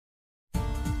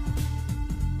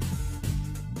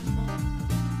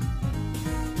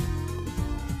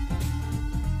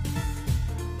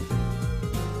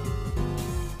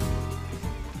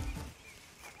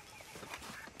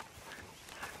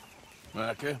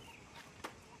Micah.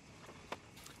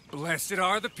 Blessed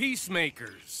are the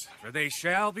peacemakers, for they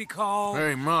shall be called...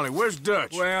 Hey, Molly, where's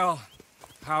Dutch? Well,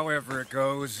 however it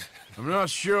goes. I'm not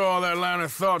sure all that line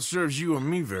of thought serves you and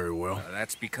me very well.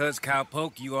 That's because,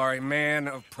 Cowpoke, you are a man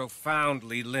of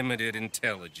profoundly limited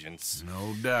intelligence.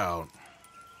 No doubt.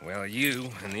 Well, you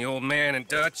and the old man and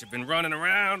Dutch have been running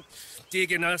around,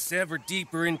 digging us ever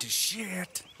deeper into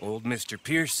shit. Old Mr.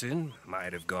 Pearson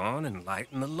might have gone and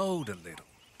lightened the load a little.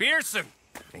 Pearson!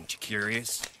 Ain't you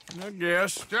curious? I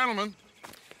guess. Gentlemen.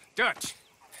 Dutch,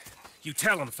 you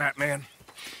tell him, fat man.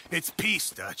 It's peace,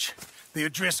 Dutch. The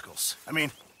O'Driscolls.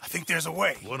 I think there's a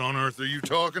way. What on earth are you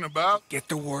talking about? Get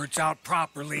the words out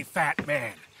properly, fat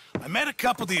man. I met a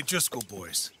couple of the O'Driscoll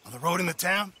boys on the road in the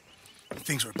town.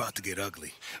 Things were about to get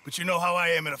ugly. But you know how I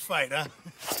am in a fight, huh?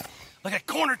 Like a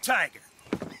cornered tiger.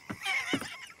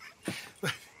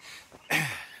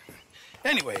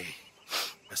 Anyway,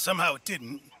 somehow it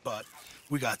didn't, but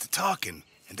we got to talking,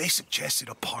 and they suggested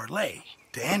a parlay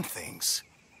to end things.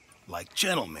 Like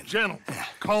gentlemen. Gentlemen.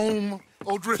 Colm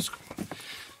O'Driscoll.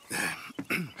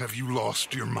 Have you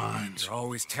lost your minds? You're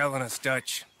always telling us,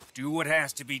 Dutch. Do what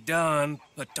has to be done,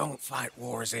 but don't fight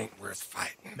wars ain't worth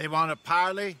fighting. They want a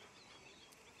parley?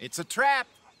 It's a trap.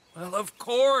 Well, of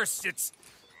course, it's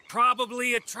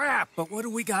probably a trap, but what do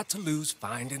we got to lose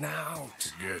finding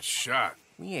out? Get shot.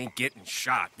 We ain't getting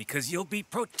shot because you'll be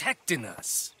protecting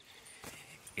us.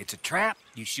 It's a trap,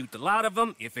 you shoot the lot of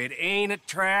them. If it ain't a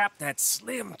trap, that's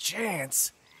slim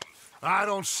chance. I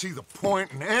don't see the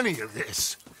point in any of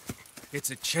this.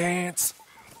 It's a chance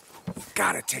you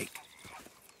gotta take.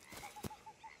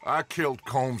 I killed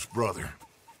Colm's brother.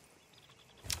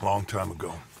 A long time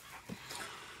ago.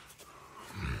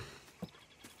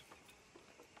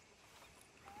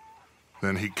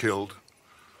 Then he killed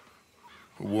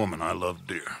a woman I loved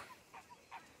dear.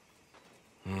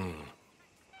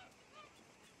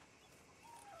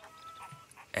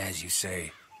 As you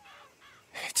say,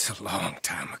 it's a long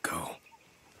time ago,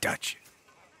 Dutch.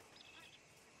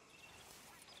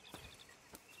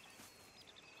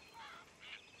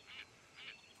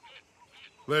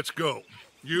 Let's go.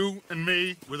 You and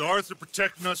me, with Arthur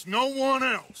protecting us, no one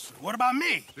else. What about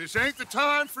me? This ain't the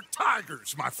time for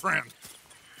tigers, my friend.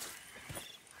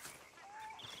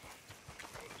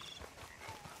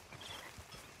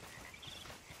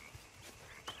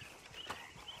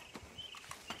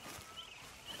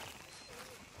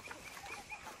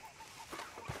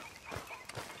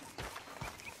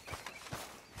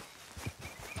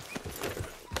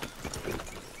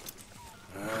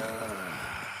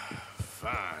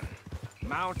 Fine.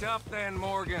 Mount up then,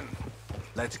 Morgan.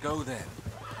 Let's go then.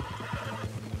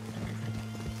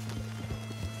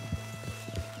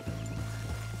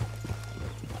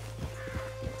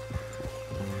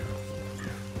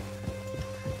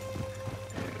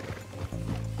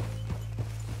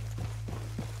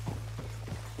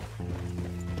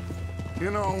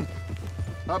 You know,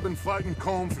 I've been fighting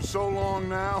Colm for so long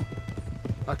now,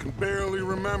 I can barely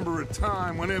remember a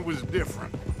time when it was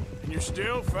different. And you're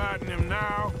still fighting him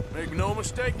now. Make no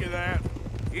mistake of that.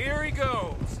 Here he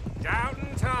goes,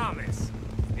 Doubting Thomas.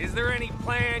 Is there any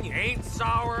plan you ain't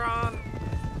sour on?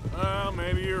 Well,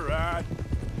 maybe you're right.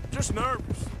 Just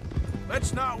nervous.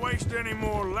 Let's not waste any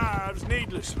more lives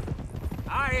needlessly.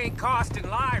 I ain't costing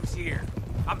lives here.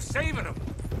 I'm saving them.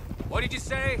 What did you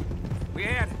say? We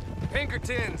had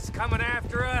Pinkertons coming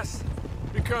after us?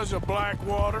 Because of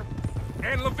Blackwater?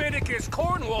 And Leviticus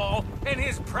Cornwall and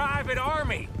his private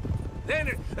army. Then,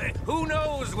 who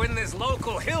knows when this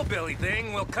local hillbilly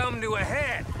thing will come to a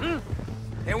head,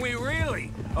 And we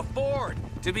really afford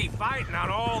to be fighting on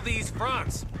all these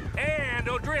fronts. And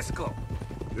O'Driscoll.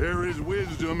 There is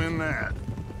wisdom in that.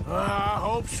 I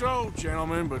hope so,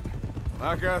 gentlemen, but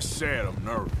like I said, I'm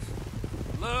nervous.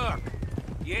 Look,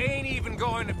 you ain't even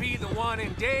going to be the one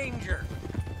in danger.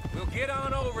 We'll get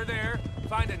on over there,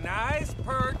 find a nice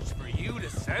perch for you to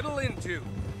settle into.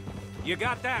 You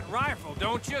got that rifle,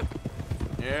 don't you?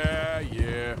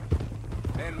 Yeah.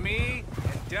 Then me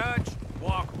and Dutch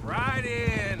walk right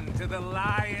in to the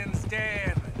lion's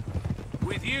den.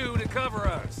 With you to cover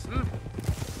us,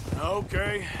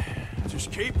 Okay.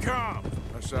 Just keep calm,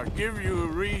 unless I give you a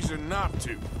reason not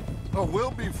to. Oh,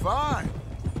 we'll be fine.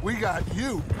 We got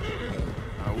you.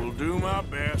 I will do my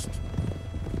best.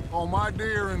 Oh, my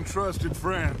dear and trusted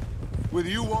friend, with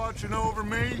you watching over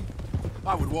me,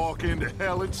 I would walk into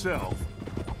hell itself.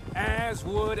 As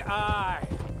would I.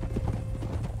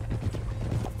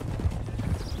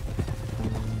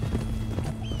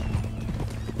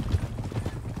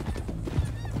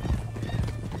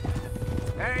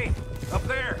 Hey, up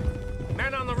there.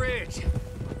 Men on the ridge.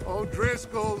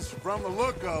 O'Driscoll's, from the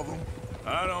look of them.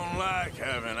 I don't like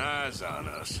having eyes on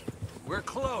us. We're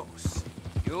close.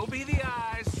 You'll be the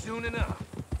eyes soon enough.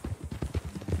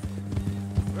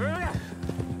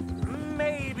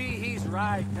 Maybe he's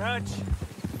right, Dutch.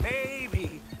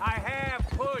 Maybe I have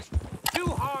pushed too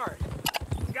hard.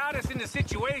 Got us into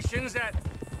situations that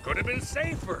could have been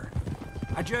safer.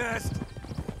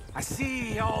 I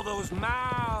see all those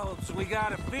mouths we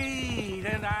gotta feed,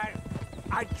 and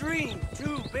I dream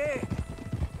too big.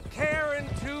 Caring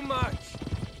too much.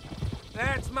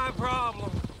 That's my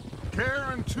problem.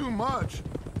 Caring too much?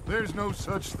 There's no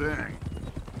such thing.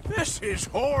 This is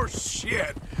horse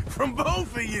shit from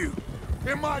both of you.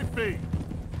 It might be.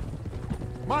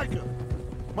 Micah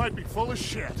might be full of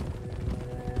shit.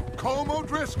 Colm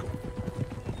O'Driscoll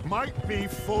might be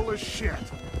full of shit.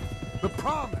 The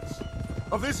promise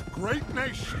of this great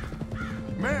nation.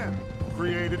 Men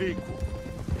created equal.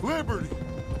 Liberty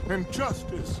and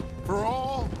justice for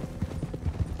all.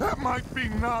 That might be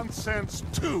nonsense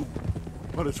too,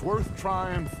 but it's worth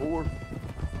trying for.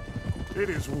 It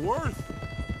is worth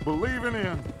believing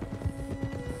in.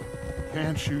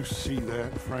 Can't you see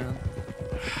that, friend?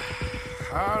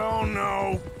 I don't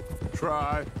know.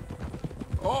 Try.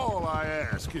 All I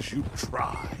ask is you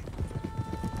try.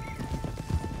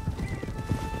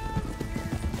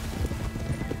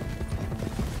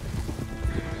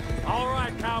 All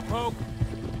right, cowpoke.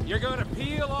 You're gonna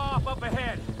peel off up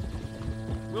ahead.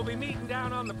 We'll be meeting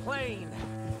down on the plain.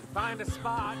 Find a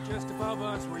spot just above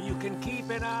us where you can keep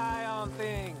an eye on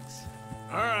things.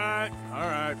 All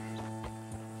right.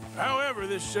 However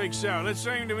this shakes out, let's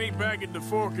aim to meet back at the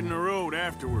fork in the road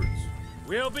afterwards.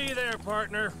 We'll be there,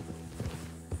 partner.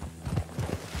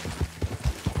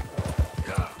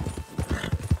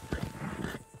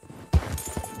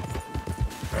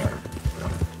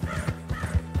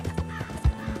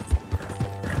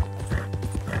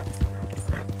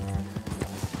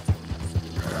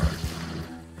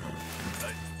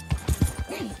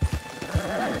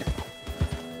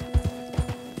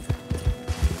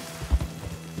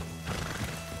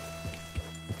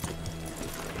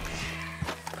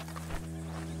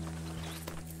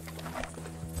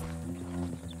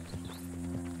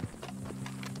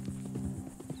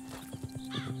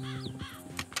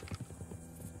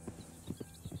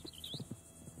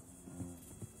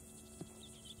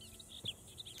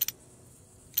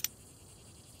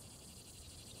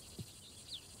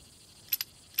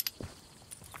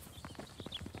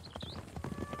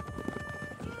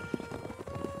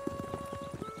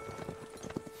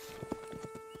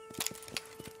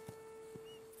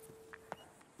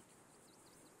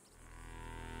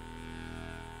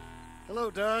 Hello,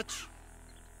 Dutch.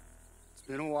 It's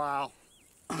been a while.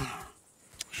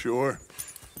 Sure.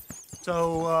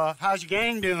 So, how's your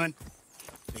gang doing?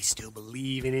 They still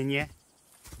believing in you?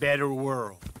 Better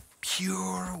world.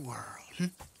 Pure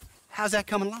world. How's that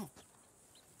coming along?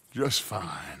 Just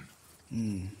fine.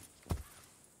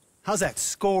 How's that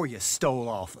score you stole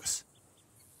off us?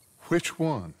 Which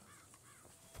one?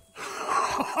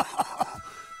 Oh,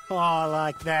 I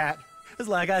like that. It's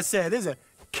like I said, there's a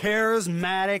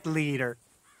charismatic leader.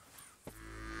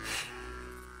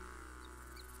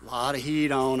 Lot of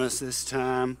heat on us this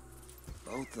time.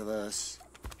 Both of us.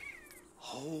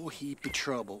 Whole heap of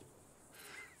trouble.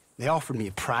 They offered me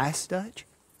a price, Dutch,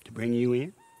 to bring you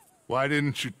in. Why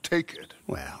didn't you take it?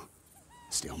 Well,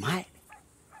 still might.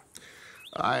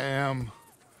 I am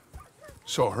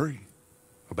sorry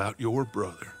about your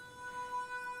brother.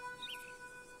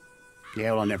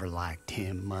 Yeah, well, I never liked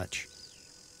him much.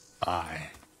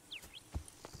 I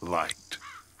liked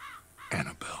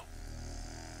Annabelle.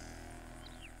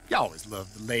 You always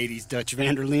loved the ladies, Dutch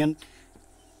Vanderlyn.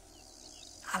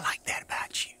 I like that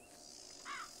about you.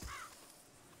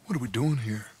 What are we doing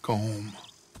here, Colm?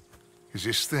 Is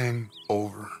this thing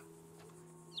over?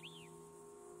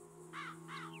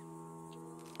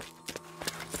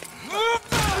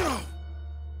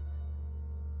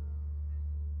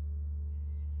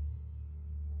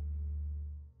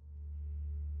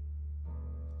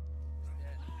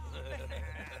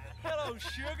 Hello,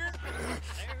 sugar.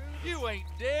 You ain't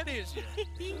dead, is you?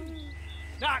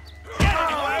 Not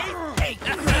anyway! Hey!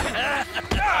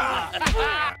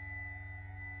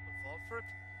 Fault for it?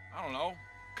 I don't know.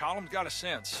 Colm's got a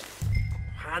sense.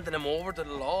 Handing him over to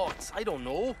the lords. I don't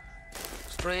know.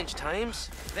 Strange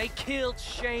times. They killed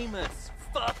Seamus.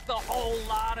 Fuck the whole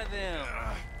lot of them.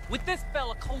 With this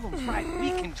fella Colm's right,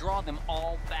 we can draw them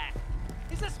all back.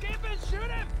 He's escaping! Shoot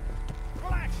him!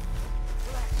 Relax.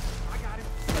 I got him.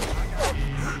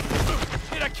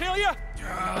 Did I kill you?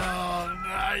 Oh,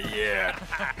 not yet.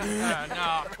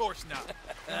 No, of course not.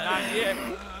 Not yet.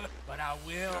 But I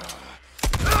will.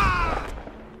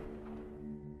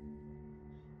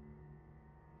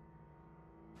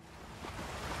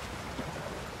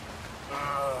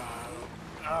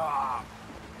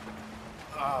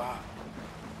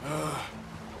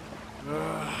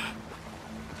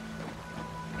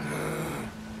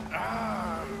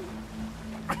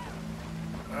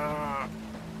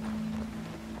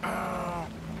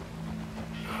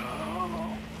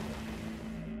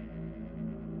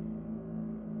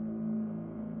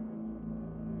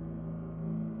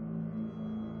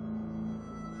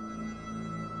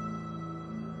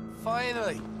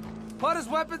 Finally. Put his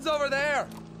weapons over there.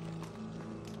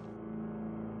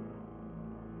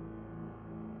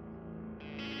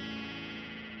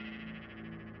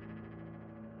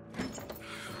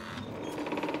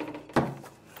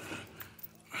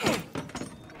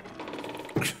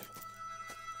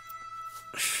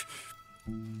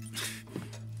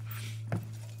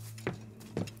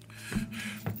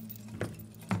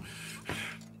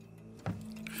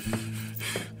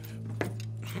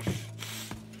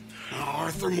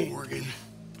 Arthur Morgan.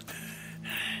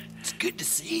 It's good to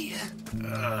see you.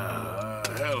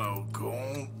 Hello,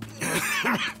 Colm.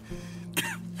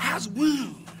 How's the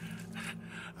wound?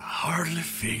 I hardly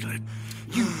feel it.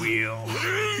 You will.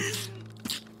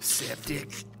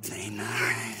 Septic. Ain't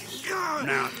nice.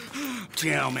 Now,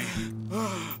 tell me,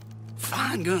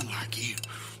 fine gun like you,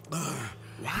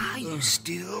 why you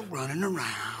still running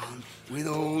around with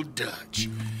old Dutch?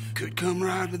 Could come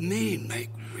ride with me and make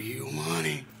real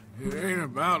money. It ain't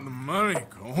about the money,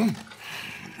 Colm.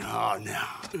 No.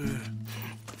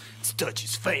 It's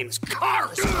Dutch's famous car.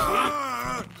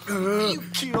 You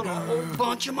killed a whole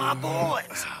bunch of my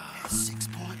boys. That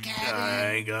 6-point gag.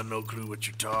 I ain't got no clue what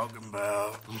you're talking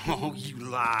about. Oh, you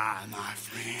lie, my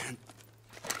friend.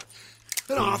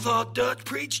 But I thought Dutch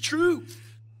preached truth.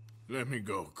 Let me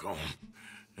go, Colm,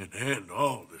 and end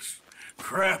all this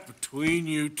crap between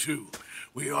you two.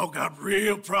 We all got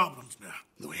real problems now.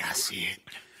 The way I see it,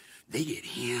 they get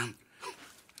him.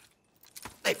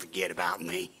 They forget about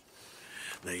me.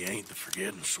 They ain't the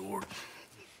forgetting sort.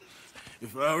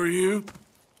 If I were you,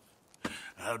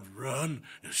 I'd run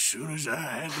as soon as I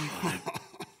had the money.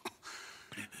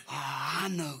 I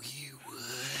know you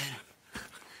would.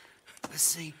 But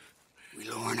see, we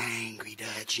lure an angry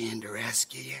Dutch in to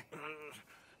rescue you.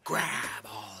 Grab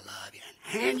all of you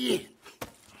and hand you in.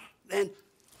 Then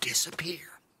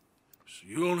disappear. So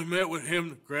you only met with him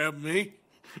to grab me?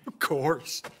 Of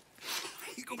course.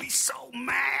 He's gonna be so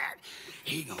mad.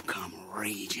 He gonna come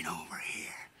raging over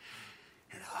here.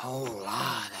 And a whole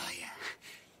lot of you.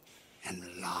 And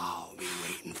the law will be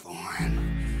waiting for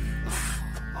him.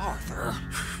 Arthur.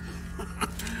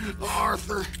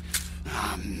 Arthur,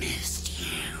 I missed you.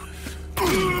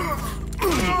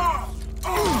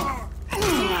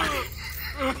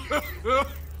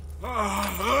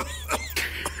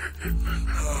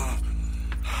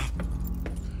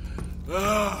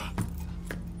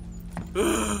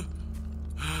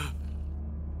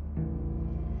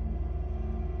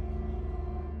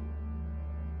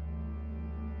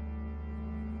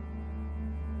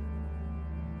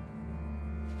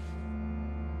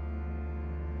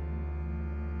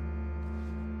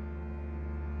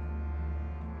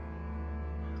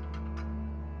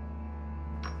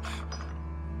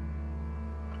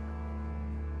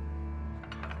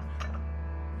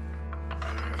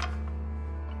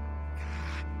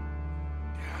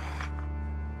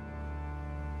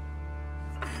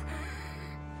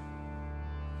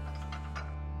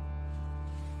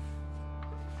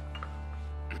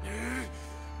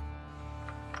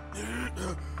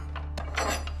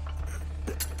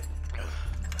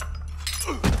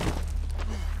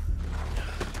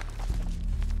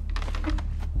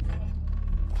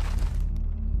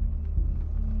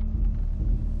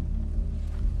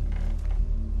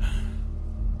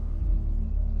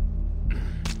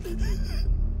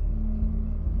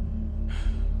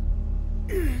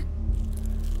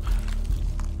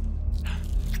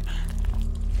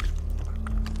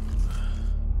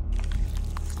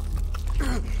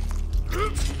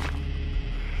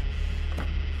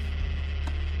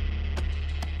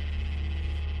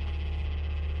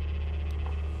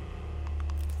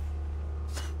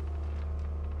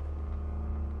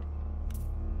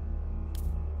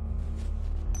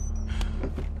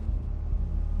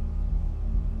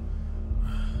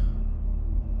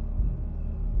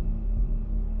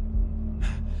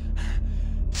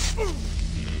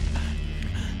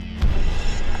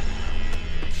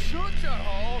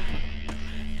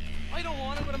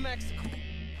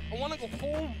 Go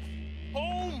home.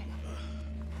 Home!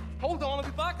 Hold on, I'll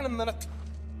be back in a minute.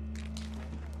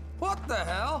 What the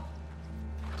hell?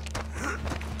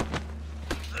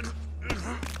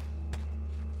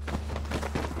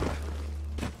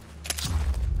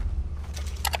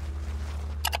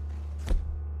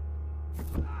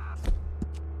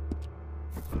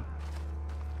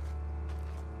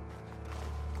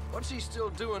 What's he still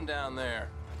doing down there?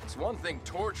 It's one thing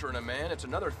torturing a man, it's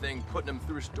another thing putting him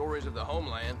through stories of the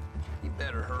homeland. He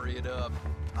better hurry it up.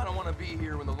 I don't want to be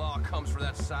here when the law comes for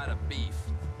that side of beef.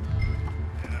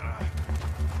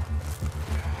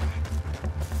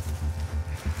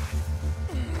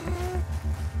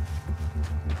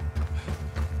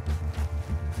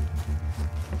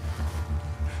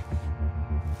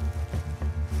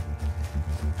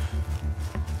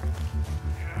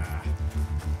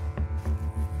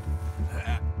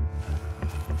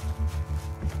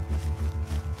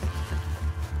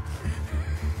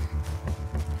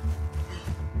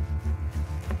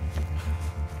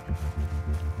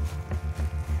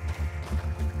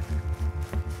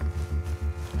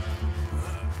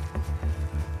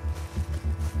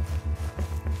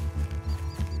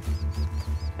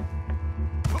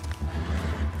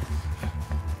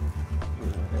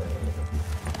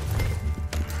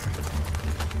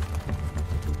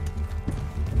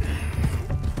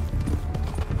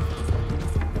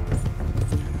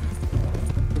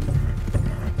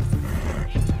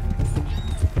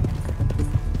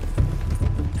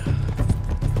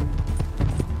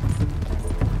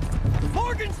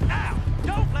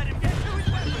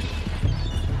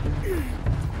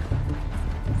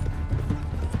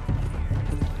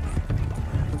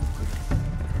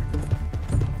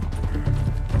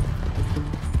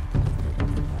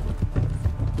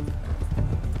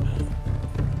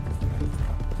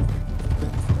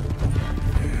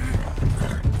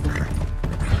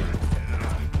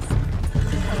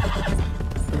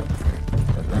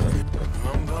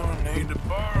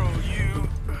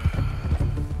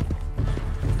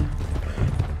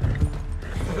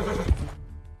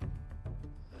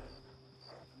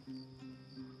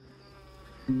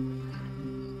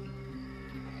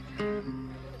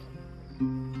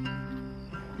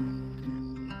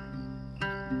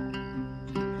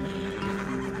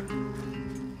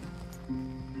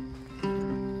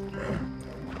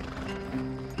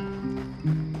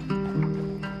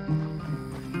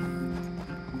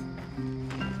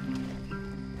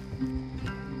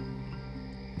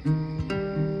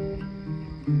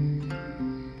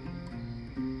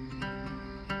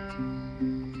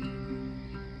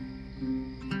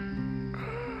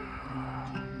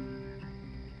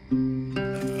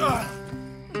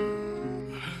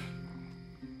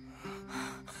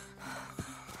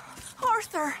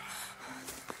 Arthur!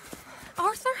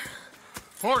 Arthur?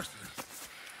 Arthur!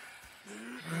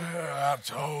 I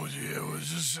told you it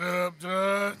was a setup,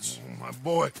 Dutch. My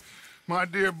boy, my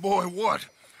dear boy, what?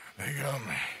 They got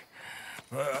me.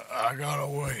 But I got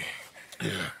away.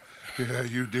 Yeah,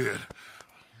 you did.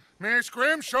 Miss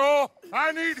Grimshaw,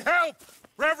 I need help!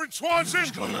 Reverend Swanson!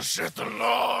 He's gonna set the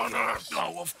law on us.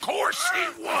 Oh, of course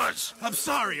he was. I'm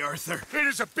sorry, Arthur. It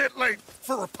is a bit late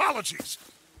for apologies.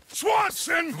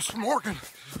 Swanson!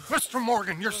 Mr.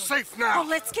 Morgan, you're safe now. Oh,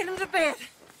 let's get him to bed.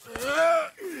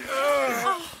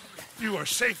 You are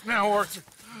safe now, Arthur.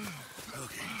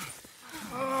 Okay.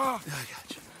 I got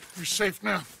you. You're safe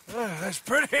now. That's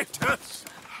pretty, Dutch.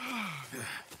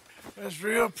 That's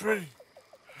real pretty.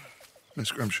 Miss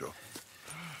Grimshaw,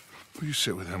 will you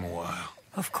sit with him a while?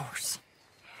 Of course.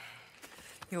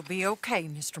 You'll be okay,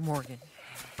 Mr. Morgan.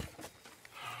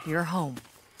 You're home.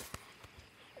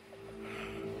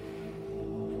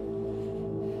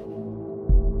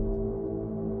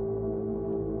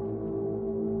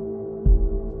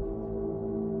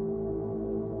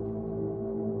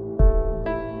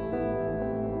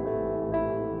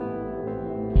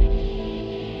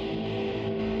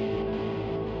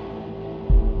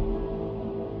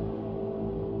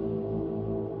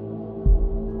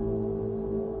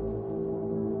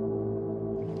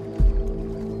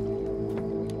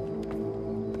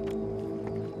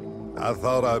 I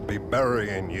thought I'd be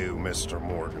burying you, Mr.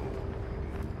 Morgan.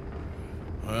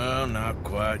 Well, not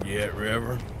quite yet,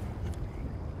 Reverend.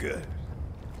 Good.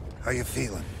 How you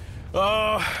feeling?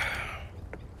 Oh,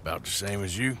 about the same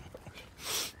as you.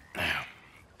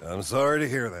 I'm sorry to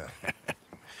hear that.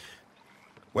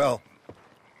 Well,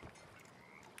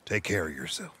 take care of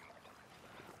yourself.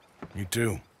 You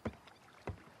too.